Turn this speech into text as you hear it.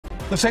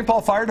The St.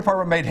 Paul Fire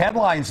Department made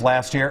headlines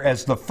last year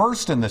as the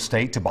first in the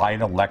state to buy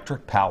an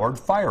electric-powered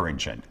fire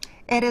engine.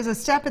 It is a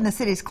step in the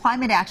city's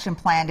climate action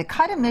plan to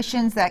cut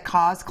emissions that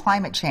cause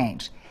climate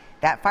change.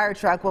 That fire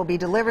truck will be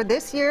delivered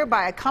this year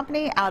by a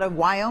company out of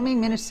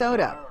Wyoming,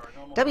 Minnesota.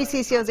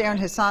 WCCO's Erin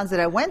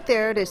Hassanzadeh went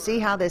there to see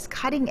how this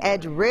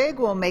cutting-edge rig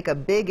will make a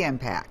big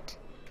impact.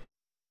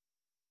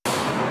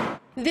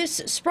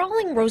 This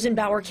sprawling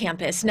Rosenbauer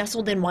campus,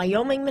 nestled in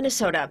Wyoming,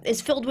 Minnesota,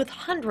 is filled with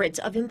hundreds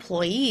of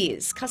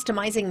employees,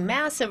 customizing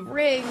massive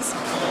rigs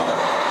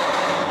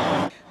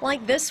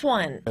like this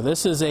one.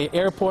 This is an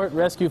airport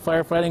rescue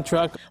firefighting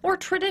truck. Or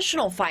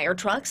traditional fire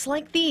trucks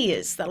like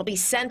these that'll be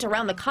sent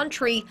around the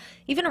country,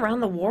 even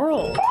around the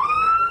world.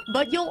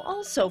 But you'll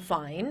also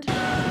find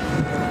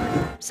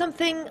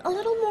something a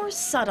little more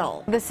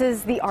subtle. This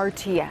is the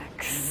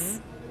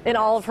RTX. In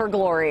all of her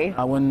glory.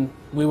 When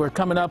we were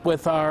coming up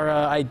with our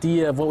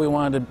idea of what we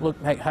wanted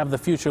to have the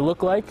future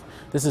look like,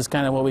 this is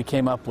kind of what we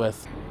came up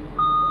with.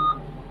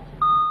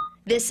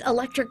 This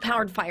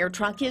electric-powered fire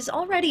truck is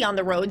already on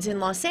the roads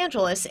in Los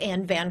Angeles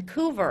and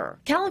Vancouver.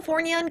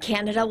 California and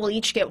Canada will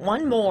each get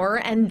one more,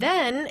 and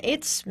then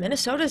it's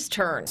Minnesota's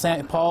turn.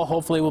 St. Paul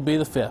hopefully will be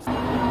the fifth.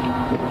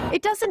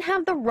 It doesn't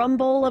have the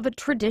rumble of a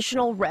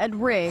traditional red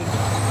rig.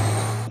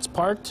 It's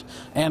parked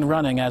and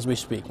running as we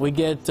speak. We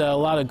get a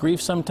lot of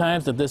grief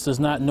sometimes that this does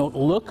not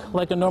look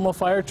like a normal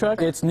fire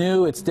truck. It's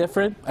new, it's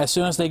different. As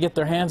soon as they get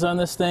their hands on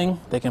this thing,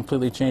 they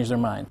completely change their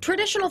mind.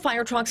 Traditional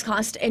fire trucks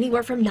cost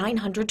anywhere from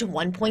 $900 to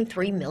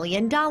 $1.3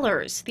 million. The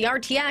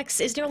RTX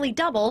is nearly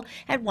double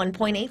at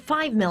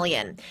 $1.85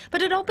 million.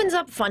 But it opens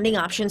up funding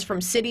options from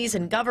cities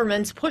and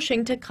governments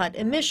pushing to cut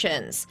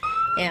emissions.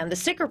 And the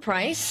sticker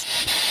price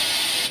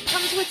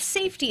comes with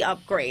safety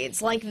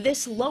upgrades like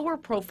this lower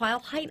profile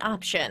height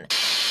option.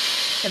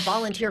 And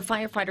volunteer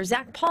firefighter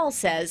Zach Paul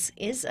says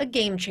is a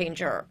game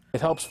changer.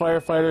 It helps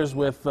firefighters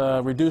with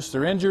reduce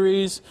their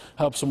injuries,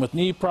 helps them with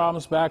knee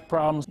problems, back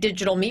problems.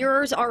 Digital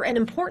mirrors are an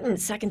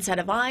important second set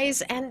of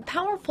eyes, and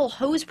powerful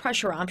hose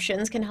pressure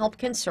options can help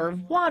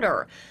conserve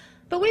water.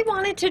 But we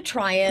wanted to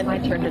try it. My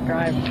turn to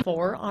drive.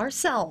 For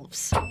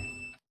ourselves.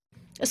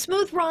 A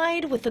smooth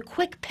ride with the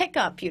quick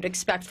pickup you'd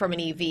expect from an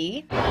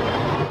EV.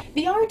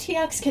 The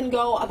RTX can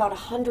go about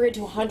 100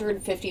 to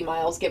 150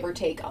 miles, give or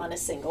take, on a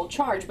single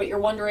charge. But you're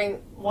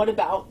wondering, what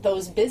about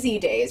those busy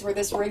days where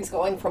this rig's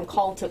going from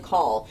call to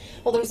call?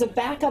 Well, there's a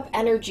backup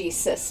energy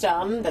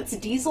system that's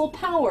diesel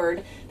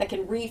powered that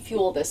can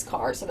refuel this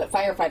car so that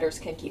firefighters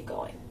can keep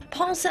going.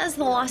 Paul says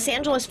the Los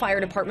Angeles Fire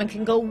Department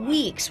can go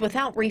weeks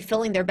without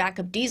refilling their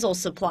backup diesel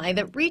supply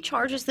that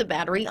recharges the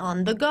battery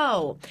on the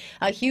go.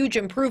 A huge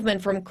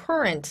improvement from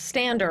current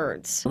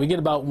standards. We get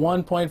about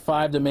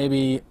 1.5 to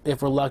maybe,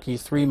 if we're lucky,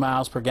 3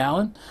 miles per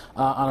gallon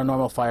on a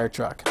normal fire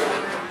truck.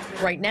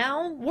 Right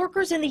now,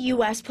 workers in the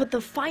U.S. put the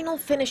final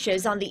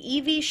finishes on the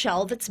EV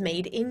shell that's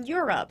made in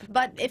Europe.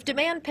 But if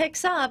demand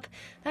picks up,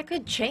 that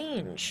could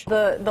change.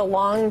 The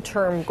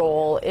long-term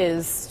goal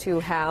is to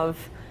have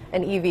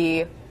an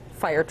EV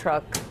fire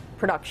truck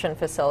production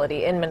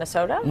facility in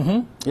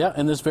Minnesota? Yeah,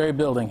 in this very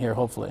building here,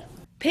 hopefully.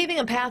 Paving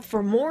a path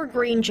for more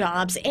green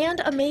jobs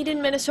and a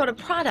made-in-Minnesota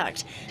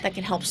product that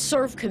can help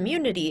serve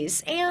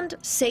communities and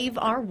save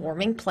our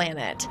warming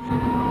planet.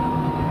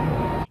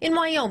 In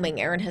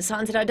Wyoming, Erin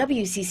Hassanzadeh,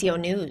 WCCO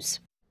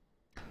News.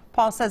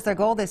 Paul says their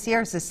goal this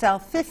year is to sell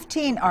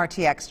 15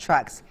 RTX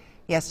trucks.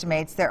 He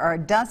estimates there are a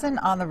dozen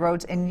on the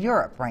roads in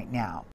Europe right now.